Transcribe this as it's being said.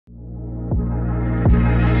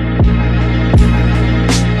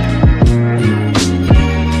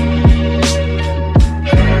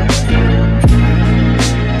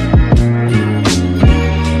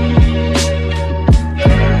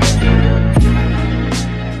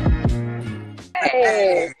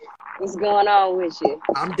What's going on with you?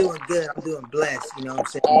 I'm doing good. I'm doing blessed. You know what I'm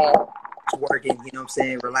saying? Uh, Working, you know what I'm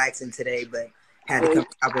saying? Relaxing today, but had to well, come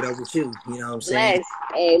top it up with you. You know what I'm saying? bless.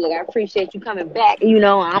 Hey, look, I appreciate you coming back.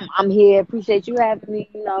 I'm here. Appreciate you having me.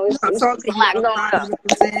 No, It's it's all just good. a You lot going outside, on. you know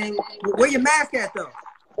what I'm saying? Where your mask at, though?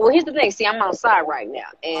 Well, here's the thing. See, I'm outside right now,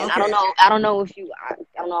 and I don't Okay. know. I don't know if you. I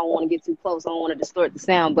don't know. I don't want to get too close. I don't want to distort the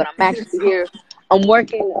sound, but I'm actually So, here. I'm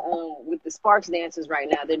working with the Sparks dancers right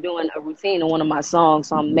now. They're doing a routine in one of my songs,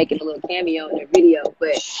 so I'm making a little cameo in their video.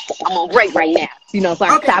 But I'm on break right now, so I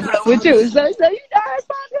can okay, top no, it up it's with all you. good. So it's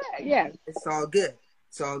all good. Yeah. It's all good.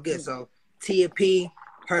 It's all good. So, Tia P,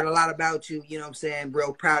 heard a lot about you. You know what I'm saying?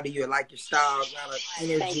 Real proud of you. I like your style, a lot of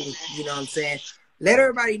Thank you. energy. You know what I'm saying? Let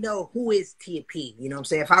everybody know who is Tia P. You know what I'm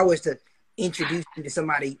saying? If I was to introduce you to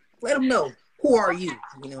somebody, let them know who are you.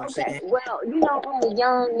 You know what I'm Okay, saying? well, I'm a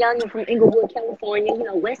young from Inglewood,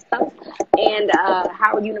 California, West Coast, and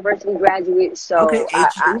Howard University graduate. Okay, So I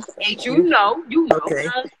HU. hate HU. Okay.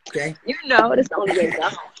 uh, Okay. that's the only way to go.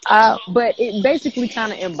 But it basically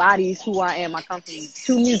kind of embodies who I am. I come from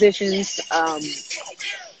two musicians,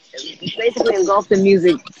 basically engulfed in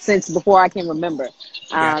music since before I can remember.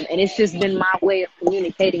 Yeah. And it's just been my way of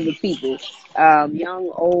communicating with people,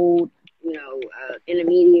 young, old,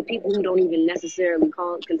 intermediate, people who don't even necessarily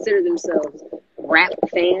consider themselves rap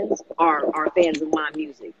fans are fans of my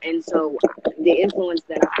music. And so the influence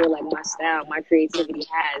that I feel like my style, my creativity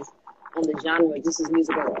has on the genre, just as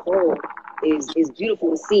music as a whole, is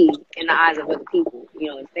beautiful to see in the eyes of other people,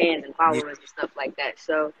 and fans and Yeah. followers and stuff like that.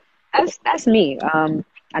 So that's me.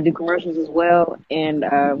 I do commercials as well, and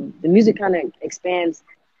the music kind of expands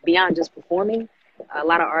beyond just performing. A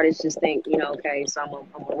lot of artists just think, okay, so I'm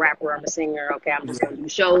a rapper, I'm a singer, okay, I'm just Yeah. gonna do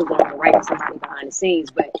shows, or I'm gonna write somebody behind the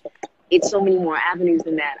scenes. But it's so many more avenues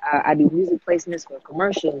than that. I do music placements for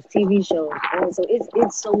commercials, TV shows, and so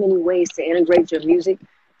it's so many ways to integrate your music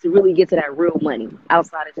to really get to that real money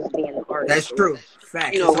outside of just being an artist. That's true.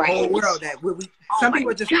 Facts. It's a whole Right? world that we Oh some my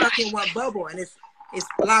people are just stuck in gosh. one bubble, and it's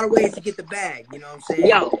a lot of ways to get the bag. You know what I'm saying?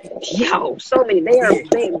 Yo, so many. Yeah.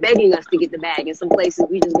 They are begging us to get the bag. In some places,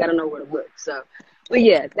 we just gotta know where to look. So, but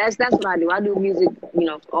yeah, that's what I do. I do music,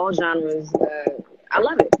 for all genres. I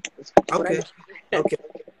love it. It's what I Okay. do. Okay.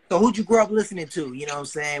 So who'd you grow up listening to? You know what I'm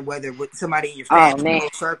saying? Whether with somebody in your Oh family man.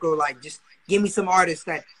 circle, like just give me some artists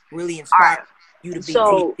that really All inspired right. you to be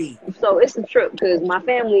So, TP. so it's a trip because my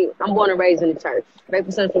family. I'm born and raised in the church.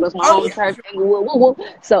 Faithful Central. That's my Oh home yeah. church. Inglewood. Woo woo.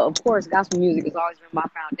 So of course, gospel music has always been my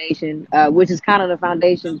foundation, which is kind of the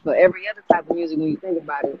foundation for every other type of music when you think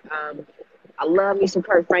about it. I love me some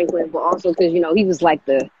Kurt Franklin, but also because he was like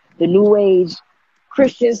the new age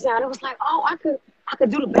Christian sound. It was like, oh, I could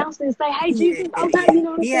do the bounce and say, hey Yeah. Jesus, okay, Yeah. you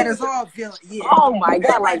know what I'm He had saying? us all feeling. Yeah. Oh my God,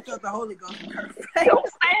 Everybody like felt the Holy Ghost. I'm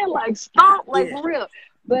saying, like stomp, like Yeah. for real.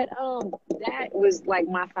 But that was like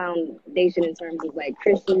my foundation in terms of like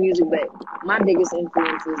Christian music. But my biggest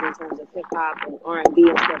influences in terms of hip hop and R&B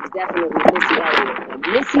and stuff is definitely Missy Elliott. Like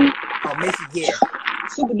Missy, Oh, Missy. Yeah.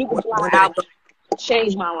 Super Duper Fly One of the. album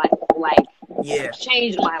changed my life. Like Yeah.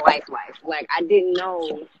 changed my life. Like I didn't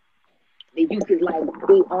know that you could like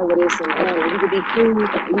be all of this and you could be cool, you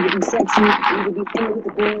could be sexy, you could be funny with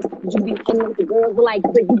the boys, you could be funny with the girls,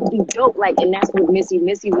 but you could be dope. Like, and that's what Missy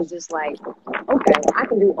was just like, okay, I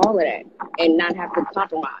can do all of that and not have to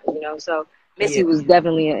compromise. So Yeah. Missy was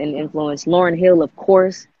definitely an influence. Lauryn Hill, of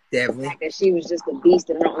course, the Definitely. fact that she was just a beast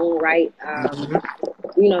in her own right,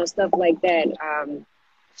 Hmm. stuff like that.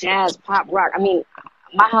 Jazz, pop, rock. I mean,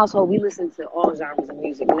 my household, we listen to all genres of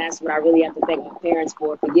music, and that's what I really have to thank my parents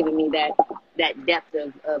for giving me that depth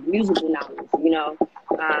of musical knowledge,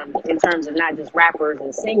 in terms of not just rappers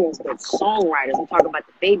and singers, but songwriters. I'm talking about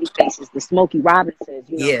the Baby Faces, the Smokey Robinsons,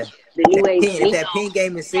 Yeah. the New Age If Neo. that pin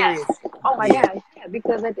game is Yeah. serious. Oh my Yeah. gosh, yeah.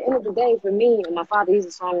 Because at the end of the day, for me, and my father, he's a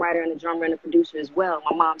songwriter and a drummer and a producer as well.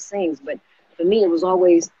 My mom sings, but for me, it was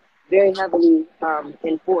always very heavily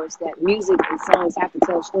enforced that music and songs have to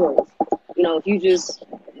tell stories. If you just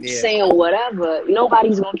Yeah. saying whatever,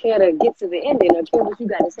 nobody's gonna care to get to the ending or care what you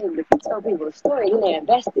got to say. But if you tell people a story, then they're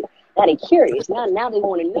invested. Now they're curious. Now they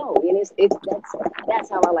want to know, and that's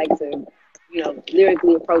how I like to,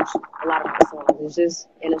 lyrically approach a lot of my songs. It's just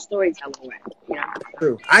in a storytelling way.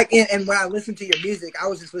 True. And when I listened to your music, I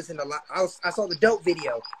was just listening to a lot. I saw the dope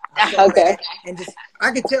video. I saw Okay. that, and just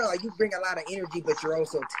I could tell like you bring a lot of energy, but you're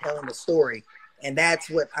also telling a story, and that's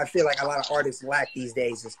what I feel like a lot of artists lack these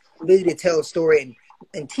days is ability to tell a story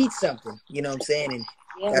and teach something. You know what I'm saying? And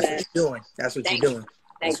Yeah, that's what man. you're doing. That's what you're Thank you. doing.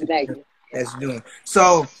 Thank That's you. what Thank you're doing. you. That's what you're doing.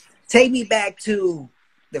 So take me back to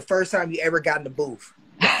the first time you ever got in the booth.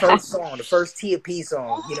 The first song, the first TP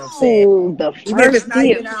song, you know what I'm saying? Oh, the Even if first it's not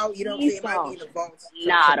even out, you know what I'm TP saying? It might be song. in the vaults.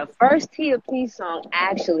 Nah, the first TP song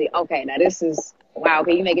actually. Okay, now this is wow.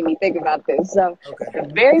 Okay, you making me think about this. So, Okay.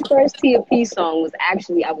 the very first TP song was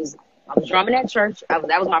actually I was drumming at church. That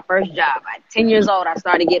was my first job. At 10 years old, I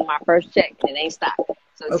started getting my first check, and it ain't stopped.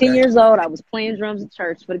 So, 10 Okay. years old, I was playing drums at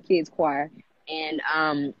church for the kids choir, and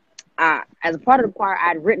as a part of the choir,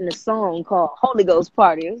 I'd written a song called Holy Ghost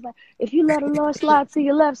Party. It was like, if you let the Lord slide to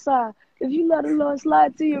your left side, if you let the Lord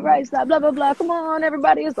slide to your right side, blah, blah, blah. Come on,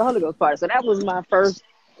 everybody, it's the Holy Ghost Party. So that was my first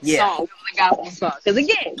Yeah. song, the gospel song. Because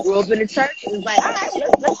again, grew up in the church, and it was like, all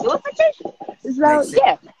right, let's do it for church. So, Makes sense.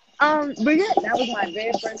 yeah. But yeah, that was my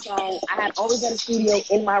very first song. I had always had a studio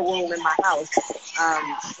in my room in my house.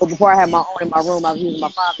 But before I had my own in my room, I was using my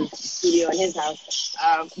father's studio in his house.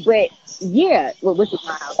 But yeah, well, which was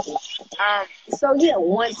my house too. So yeah,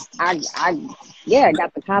 once I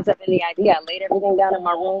got the concept and the idea, I laid everything down in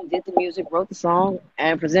my room, did the music, wrote the song,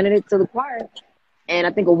 and presented it to the choir. And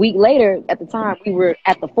I think a week later, at the time, we were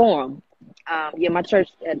at the Forum. My church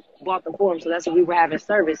had bought the Forum, so that's where we were having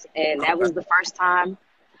service. And that Okay. was the first time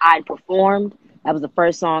I'd performed. That was the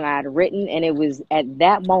first song I had written, and it was at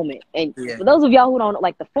that moment. And Yeah. for those of y'all who don't know,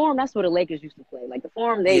 like the Forum, that's where the Lakers used to play. Like the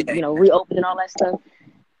Forum, they Yeah. reopened and all that stuff.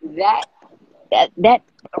 That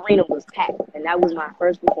arena was packed, and that was my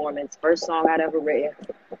first performance, first song I'd ever written,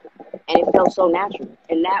 and it felt so natural.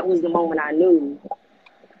 And that was the moment I knew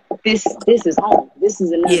this is home. This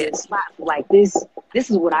is Yeah. another spot. Like this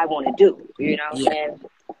is what I want to do, Yeah. And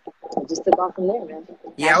it just took off from there, man.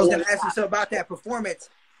 Yeah. I was gonna ask you so about that performance.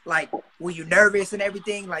 Like, were you nervous and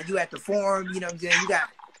everything? Like, you at the Forum, you know what I'm saying? You got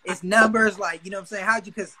it's numbers, like, you know what I'm saying? How'd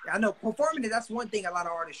you? Because I know performing, that's one thing a lot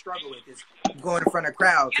of artists struggle with is going in front of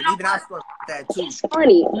crowds, and even I struggle with that too. It's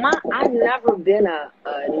funny. I've never been a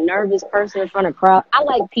nervous person in front of crowd. I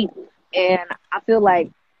like people, and I feel like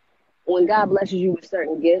when God blesses you with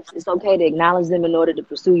certain gifts, it's okay to acknowledge them in order to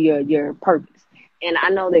pursue your purpose. And I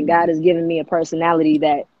know that God has given me a personality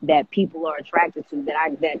that people are attracted to,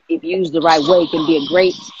 that if used the right way can be a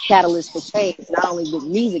great catalyst for change, not only with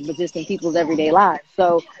music, but just in people's everyday lives.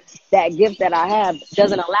 So that gift that I have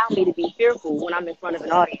doesn't allow me to be fearful when I'm in front of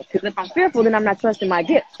an audience. Because if I'm fearful, then I'm not trusting my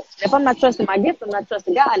gift. And if I'm not trusting my gift, I'm not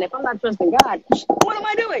trusting God. And if I'm not trusting God, what am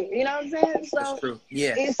I doing? You know what I'm saying? So That's true.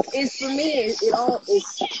 Yeah. it's for me.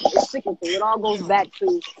 It's cyclical. It all goes back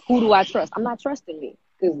to who do I trust? I'm not trusting me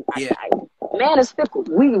because Yeah. man is fickle.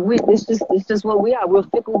 It's just what we are. We're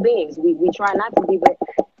fickle beings. We try not to be, but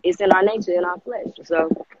it's in our nature, in our flesh. So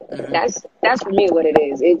Mm-hmm. that's for me what it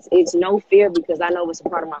is. It's no fear because I know it's a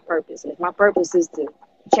part of my purpose. And if my purpose is to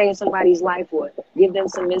change somebody's life or give them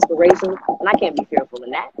some inspiration, and I can't be fearful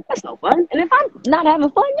in that. That's no fun. And if I'm not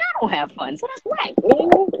having fun, y'all don't have fun. So that's whack. You know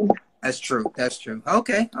what I mean? That's true. That's true.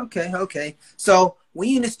 Okay. So when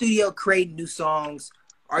you in the studio creating new songs,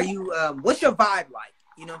 are you what's your vibe like?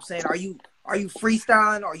 You know what I'm saying? Are you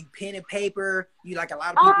freestyling? Are you pen and paper? You like a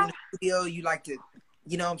lot of people in the studio, you like to,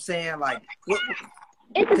 you know what I'm saying? Like what,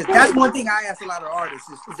 because that's one thing I ask a lot of artists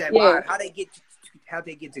is that vibe, how they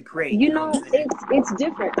get to create. You know, it's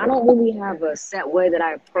different. I don't really have a set way that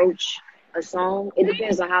I approach a song. It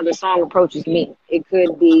depends on how the song approaches me. It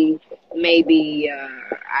could be maybe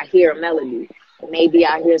I hear a melody, maybe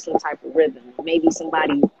I hear some type of rhythm, maybe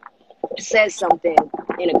somebody says something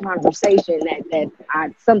in a conversation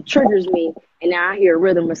that some triggers me, and now I hear a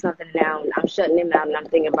rhythm or something. Now I'm shutting them out, and I'm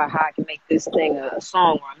thinking about how I can make this thing a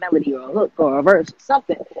song or a melody or a hook or a verse,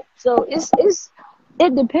 something. So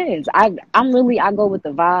it depends. I go with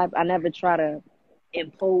the vibe. I never try to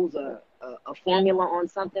impose a formula on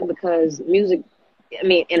something because music. I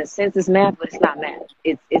mean, in a sense, it's math, but it's not math.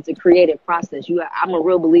 It's a creative process. I'm a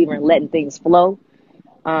real believer in letting things flow,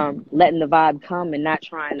 letting the vibe come, and not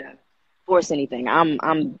trying to force anything.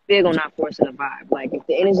 I'm big on not forcing the vibe. Like if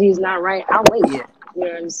the energy is not right, I'll wait. Yeah. You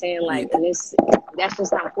know what I'm saying? Like, Yeah. and that's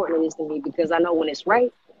just how important it is to me because I know when it's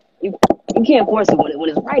right, you can't force it. When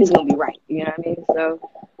it's right, it's gonna be right. You know what I mean? So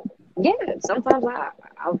yeah, sometimes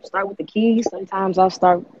I'll start with the keys. Sometimes I'll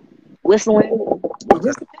start whistling. It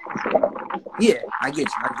just depends. Yeah, I get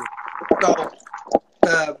you. So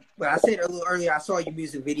but I said a little earlier, I saw your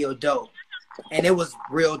music video dope. And it was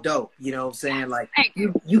real dope, you know what I'm saying? Like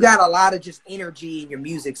you got a lot of just energy in your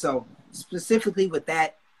music. So specifically with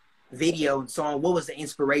that video and song, what was the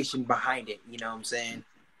inspiration behind it? You know what I'm saying?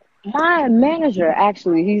 My manager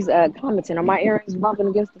actually, he's commenting on my earrings bumping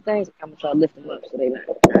against the things. I'm gonna try to lift them up so they not.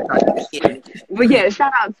 But yeah,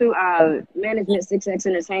 shout out to Management 6X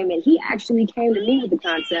Entertainment. He actually came to me with the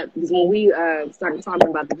concept because when we started talking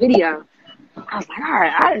about the video, I was like, all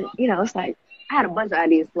right, it's like I had a bunch of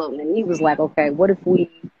ideas floating, and he was like, okay, what if we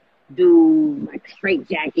do like straight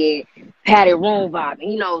jacket, padded room vibe. And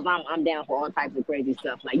he knows I'm down for all types of crazy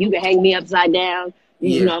stuff. Like you can hang me upside down.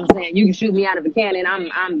 You know what I'm saying? You can shoot me out of a cannon.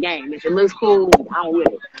 I'm game. If it looks cool, I'm with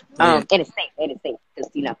it. And it's safe. Because,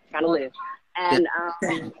 you know, trying to live. And,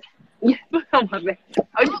 yeah, oh my bad.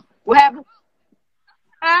 Oh, what happened?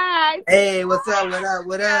 Hi. Hey, what's up?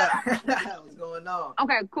 What up? What's going on?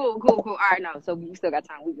 Okay, cool. All right, no. So we still got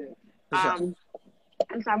time. We good.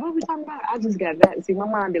 I'm sorry, what were we talking about? I just got that. See, my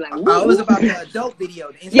mind be like, it was about the dope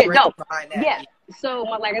video, the inspiration behind that. Yeah. So,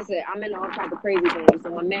 like I said, I'm into all types of crazy things. So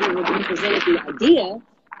my manager, when he presented the idea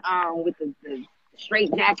with the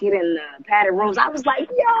straight jacket and the padded rooms, I was like,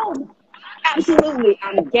 yo, absolutely,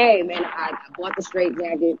 I'm game. And I bought the straight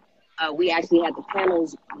jacket. We actually had the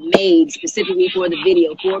panels made specifically for the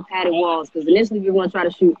video, for padded walls, because initially we were going to try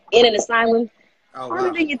to shoot in an asylum.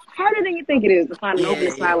 Harder than you think it is to find an open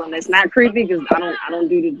asylum that's not creepy, because I don't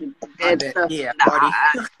do the dead stuff. Yeah,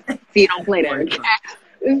 see, you don't play that.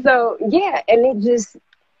 So yeah, and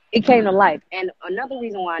it came to life. And another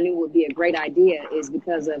reason why I knew it would be a great idea is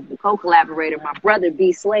because of the co-collaborator, my brother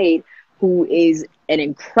B Slade, who is an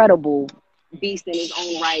incredible beast in his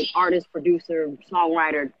own right, artist, producer,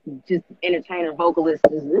 songwriter, just entertainer, vocalist.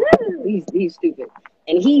 He's stupid,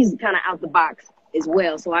 and he's kind of out the box as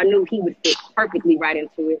well. So I knew he would fit perfectly right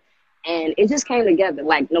into it. And it just came together,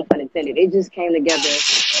 like, no pun intended. It just came together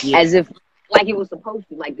as if, like it was supposed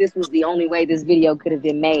to. Like, this was the only way this video could have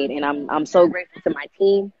been made. And I'm so grateful to my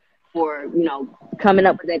team for, you know, coming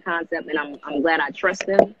up with that concept. And I'm glad I trust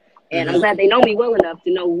them. And I'm glad they know me well enough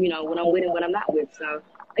to know, you know, what I'm with and what I'm not with. So,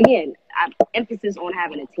 again, emphasis on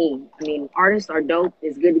having a team. I mean, artists are dope.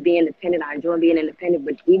 It's good to be independent. I enjoy being independent.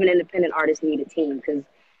 But even independent artists need a team, because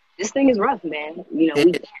this thing is rough, man. You know,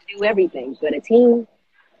 we can't do everything, but a team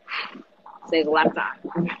saves a lot of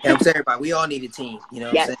time. Helps everybody. We all need a team. You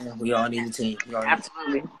know what I'm saying? We all need a team.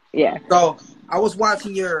 Absolutely. Yeah. So I was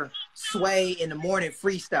watching your Sway in the Morning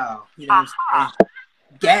freestyle. You know what I'm saying?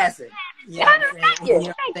 Gassing. You know what I'm saying? You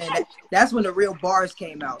know what I'm saying? That's when the real bars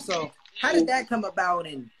came out. So how did that come about?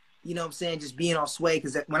 And you know what I'm saying, just being on Sway,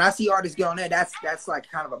 because when I see artists get on there, that's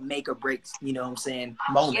like kind of a make or break, you know what I'm saying,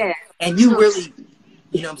 moment. Yeah. And you really,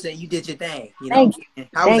 you know what I'm saying, you did your thing. You know Thank you.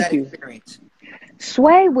 How was that experience?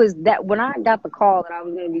 Sway was that, when I got the call that I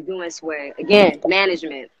was going to be doing Sway, again,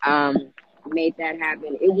 management made that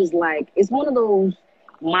happen. It was like, it's one of those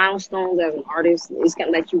milestones as an artist. It's kind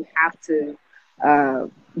of like you have to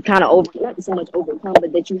kind of not so much overcome,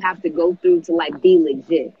 but that you have to go through to like be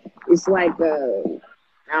legit. It's like,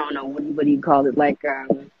 I don't know, what do you call it? Like,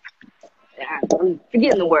 I'm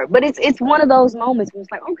forgetting the word, but it's one of those moments where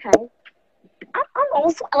it's like, okay, I'm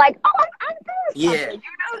also like, oh, I'm doing something. You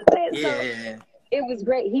know what I'm saying? So it was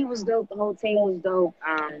great. He was dope. The whole team was dope.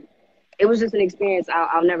 It was just an experience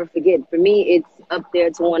I'll never forget. For me, it's up there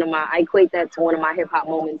to I equate that to one of my hip hop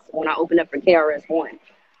moments when I opened up for KRS-One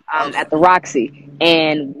at the Roxy,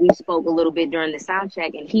 and we spoke a little bit during the sound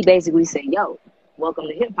check, and he basically said, "Yo, welcome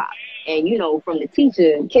to hip hop." And you know, from the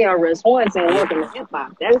teacher KRS-One saying welcome to hip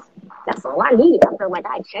hop, that's all I needed. I felt like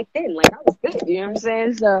I checked in, like I was good. You know what I'm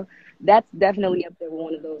saying? So that's definitely up there with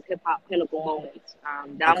one of those hip hop pinnacle moments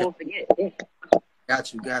that I won't forget. Yeah.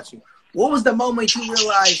 Got you. What was the moment you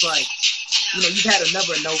realized, like, you know, you've had a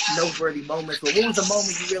number of noteworthy moments, but what was the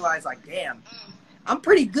moment you realized, like, damn, I'm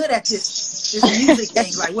pretty good at this music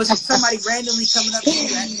thing? Like, was it somebody randomly coming up to you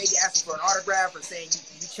and maybe asking for an autograph or saying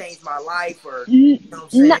you changed my life, or you know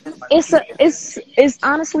what I'm saying? It's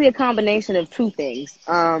honestly a combination of two things.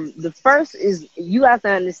 The first is, you have to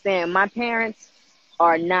understand, my parents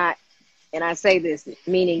are not, and I say this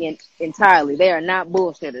meaning it entirely, they are not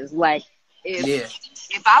bullshitters. Like,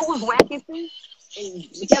 if I was whacking things,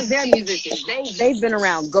 because they're musicians, they've been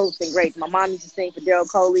around goats and greats. My mom used to sing for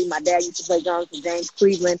Daryl Coley. My dad used to play drums for James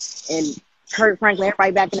Cleveland and Kurt Franklin,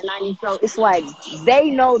 everybody back in the 90s. So it's like, they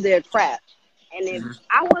know their craft. And if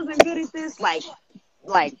I wasn't good at this, like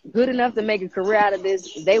good enough to make a career out of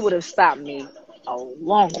this, they would have stopped me a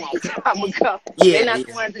long time ago. They're not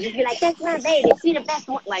the ones to just be like, that's my baby, she the best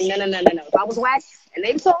one. Like, no. If I was whack, and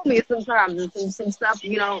they told me sometimes some stuff,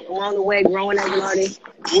 you know, along the way, growing as an artist,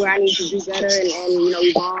 where I need to do better and you know,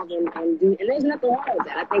 evolve and do. And there's nothing wrong with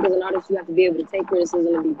that. I think as an artist, you have to be able to take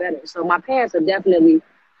criticism and be better. So my parents are definitely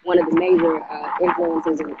one of the major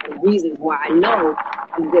influences and reasons why I know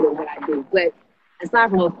I'm good at what I do. But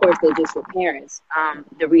aside from, of course, they're just your parents,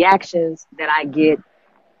 the reactions that I get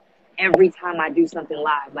every time I do something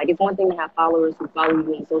live. Like, it's one thing to have followers who follow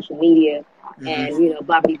you on social media and, you know,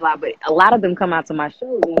 blah, blah, blah. But a lot of them come out to my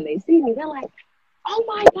shows, and when they see me, they're like, oh,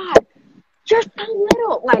 my God, You're so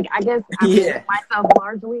little. Like, I guess I Yeah. present myself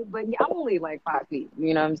largely, but yeah, I'm only like 5 feet.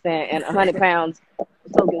 You know what I'm saying? And 100 pounds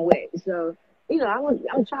soaking wet. So, you know,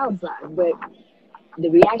 I'm child size, but the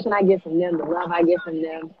reaction I get from them, the love I get from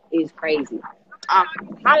them is crazy. Um,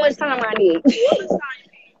 how much time I need?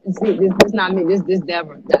 See, this not me. This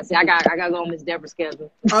Deborah. See, I got to go on Miss Deborah's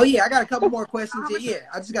schedule. Oh yeah, I got a couple more questions. Yeah, yeah.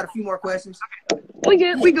 I just got a few more questions. We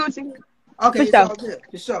good. Yeah. We Gucci. For Okay, it's sure. all good.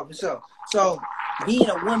 For sure, for sure. So being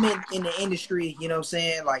a woman in the industry, you know what I'm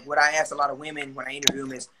saying? Like what I ask a lot of women when I interview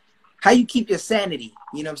them is how you keep your sanity.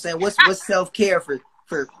 You know what I'm saying? What's self care for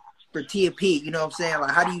Tia P? You know what I'm saying?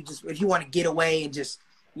 Like how do you just if you want to get away and just,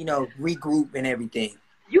 you know, regroup and everything?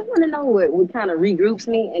 You want to know what kind of regroups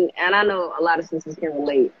me, and I know a lot of sisters can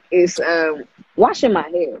relate. It's washing my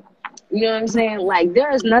hair. You know what I'm saying? Like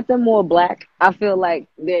there is nothing more black, I feel like,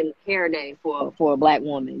 than hair day for a black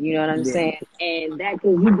woman. You know what I'm Yeah. saying? And that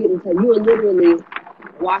because you get into you are literally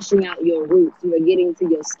washing out your roots. You are getting to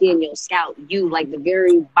your skin, your scalp. You like the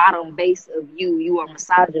very bottom base of you. You are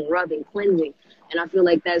massaging, rubbing, cleansing. And I feel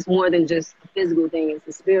like that's more than just a physical thing. It's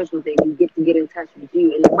a spiritual thing. You get to get in touch with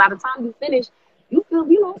you. And by the time you finish, you feel,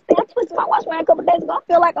 you know, I twisted my wash a couple days ago. I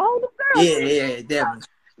feel like a whole new girl. Yeah, yeah, definitely.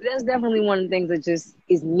 That's definitely one of the things that just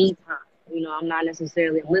is me time. You know, I'm not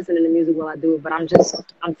necessarily listening to music while I do it, but I'm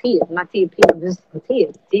Tia. I'm not Tia P. I'm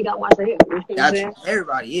Tia. Tia got to wash her hair. You know what I'm Gotcha. saying?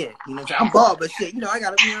 Everybody, yeah. You know what I'm saying? I'm bald, but shit, you know, I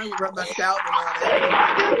gotta, you know, rub my scalp and all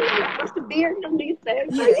that. What's the beard? You know, these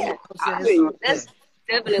things. Yeah, So, yeah. yeah, I'm I saying feel so. you. That's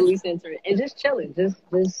definitely centered. And just chilling.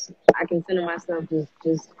 Just I consider myself just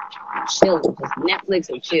chilling. Just Netflix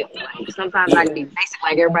or chill. Like sometimes I Yeah. can be basic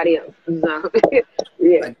like everybody else. So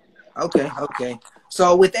yeah. Like, okay, okay.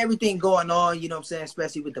 So with everything going on, you know what I'm saying,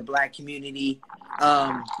 especially with the black community, you know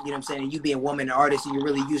what I'm saying, and you being a woman and artist and you're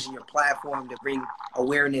really using your platform to bring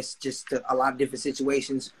awareness just to a lot of different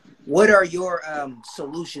situations. What are your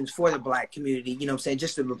solutions for the black community, you know what I'm saying,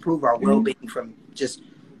 just to improve our well-being from just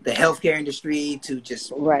the healthcare industry to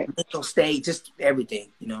just Right. mental state, just everything,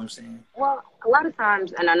 you know what I'm saying? Well, a lot of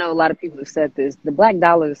times, and I know a lot of people have said this, the black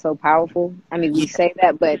dollar is so powerful. I mean, we Yeah, say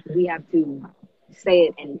that, but we have to say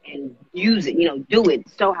it and use it, you know, do it,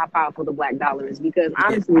 show how powerful the black dollar is. Because yeah,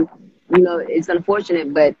 honestly, you know, it's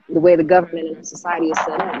unfortunate, but the way the government and our society is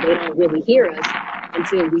set up, they don't really hear us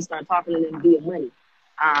until we start talking to them via money.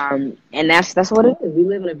 And that's what it is. We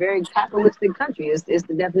live in a very capitalistic country. It's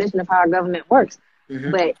the definition of how our government works.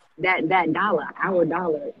 mm-hmm. But that dollar, our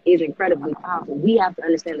dollar, is incredibly powerful. We have to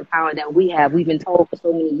understand the power that we have. We've been told for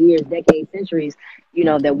so many years, decades, centuries, you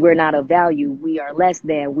know, that we're not of value. We are less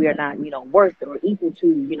than. We are not, you know, worth or equal to,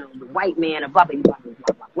 you know, the white man, or blah, blah, blah, blah,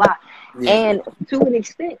 blah, blah, blah. Yeah, And to an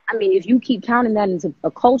extent, I mean, if you keep counting that into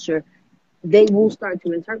a culture, they will start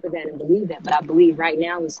to interpret that and believe that. But I believe right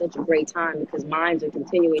now is such a great time because minds are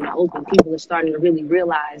continuing to open. People are starting to really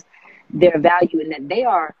realize their value and that they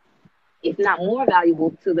are, if not more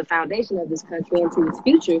valuable to the foundation of this country and to its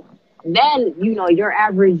future than, you know, your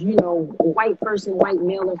average, you know, white person, white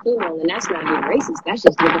male or female. And that's not being racist. That's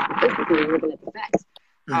just looking statistically and looking at the facts.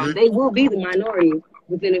 mm-hmm. They will be the minority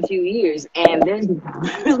within a few years, and there's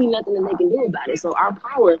really nothing that they can do about it. So our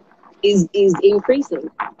power is increasing,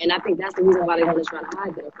 and I think that's the reason why they want to try to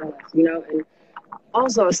hide that from us, you know. And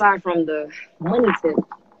also, aside from the money tip,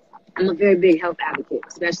 I'm a very big health advocate,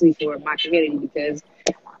 especially for my community, because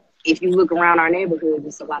if you look around our neighborhood,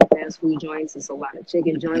 it's a lot of fast food joints, it's a lot of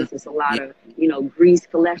chicken Mm-hmm. joints, it's a lot Yeah, of, you know, grease,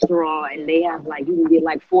 cholesterol, and they have like, you can get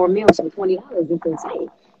like 4 meals for $20. It's insane.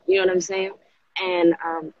 You know what I'm saying? And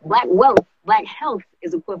black wealth, black health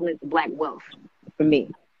is equivalent to black wealth for me.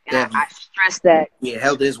 And I definitely. stress that. Yeah,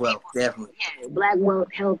 health is wealth, definitely. Yeah, black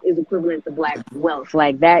wealth, health is equivalent to black wealth.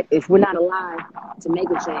 Like that, if we're not alive to make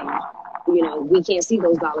a change, you know, we can't see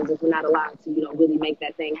those dollars if we're not alive to, you know, really make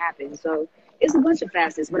that thing happen. So it's a bunch of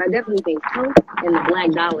facets, but I definitely think health and the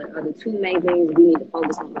black dollar are the two main things we need to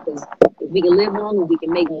focus on, because if we can live longer, we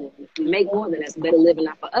can make more. If we make more, then that's better living,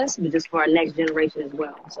 not for us, but just for our next generation as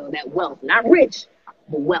well. So that wealth, not rich,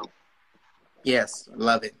 but wealth. Yes, I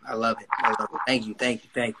love it. I love it. I love it. Thank you, thank you,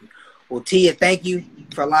 thank you. Well, Tia, thank you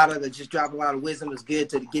for a lot of the just drop a lot of wisdom. It's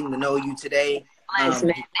good to getting to know you today. Bless,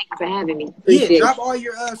 man. Thank you for having me. Yeah, Appreciate drop it. all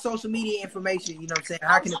your social media information. You know what I'm saying?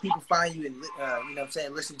 How can the people find you and you know what I'm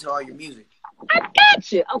saying, listen to all your music? I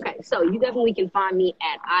got you. Okay, so you definitely can find me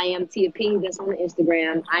at I am Tia P. That's on the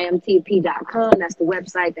Instagram. IamTiaP.com. That's the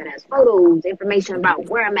website that has photos, information about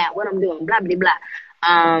where I'm at, what I'm doing, blah, blah, blah.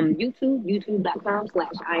 YouTube,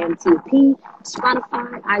 youtube.com/IamTiaP.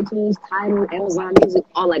 Spotify, iTunes, Tidal, Amazon Music,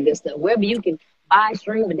 all that good stuff. Wherever you can buy,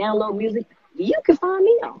 stream, and download music, you can find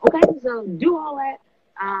me on. Okay, so do all that.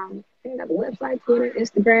 I got the website, Twitter,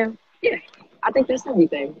 Instagram. Yeah. I think that's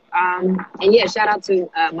everything. And yeah, shout out to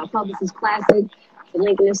my publicist Classic for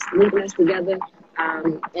linking us together.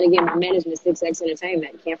 And again, my management 6X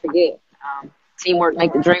Entertainment. Can't forget. Teamwork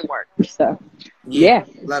make the dream work. So Yeah,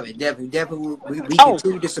 yeah. love it. Definitely. We Oh,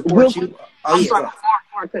 continue to support real. you. Oh I'm yeah, sorry, go.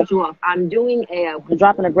 before I cut you off, I'm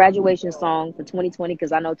dropping a graduation song for 2020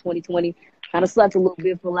 because I know 2020 kind of sucked a little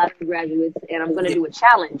bit for a lot of the graduates, and I'm gonna Yeah. do a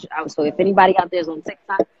challenge. So if anybody out there is on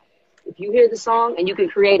TikTok, if you hear the song and you can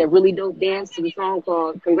create a really dope dance to the song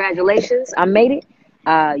called "Congratulations, I Made It,"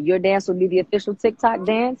 your dance will be the official TikTok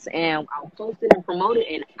dance, and I'll post it and promote it,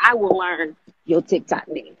 and I will learn your TikTok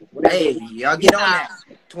dance. Whatever Hey, it y'all is. get on that. Yes,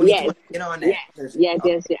 2020, get on yes, that. 'Cause, yes,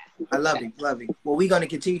 yes, yes. I love it, love it. Well, we're gonna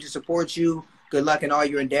continue to support you. Good luck in all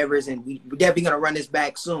your endeavors, and we're definitely gonna run this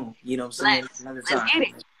back soon. You know what I'm saying? Another Let's time. get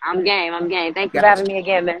it. I'm game. I'm game. Thank you for Gotcha. having me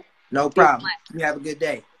again, man. No Peace, problem. bless. You have a good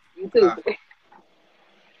day. You All too. right.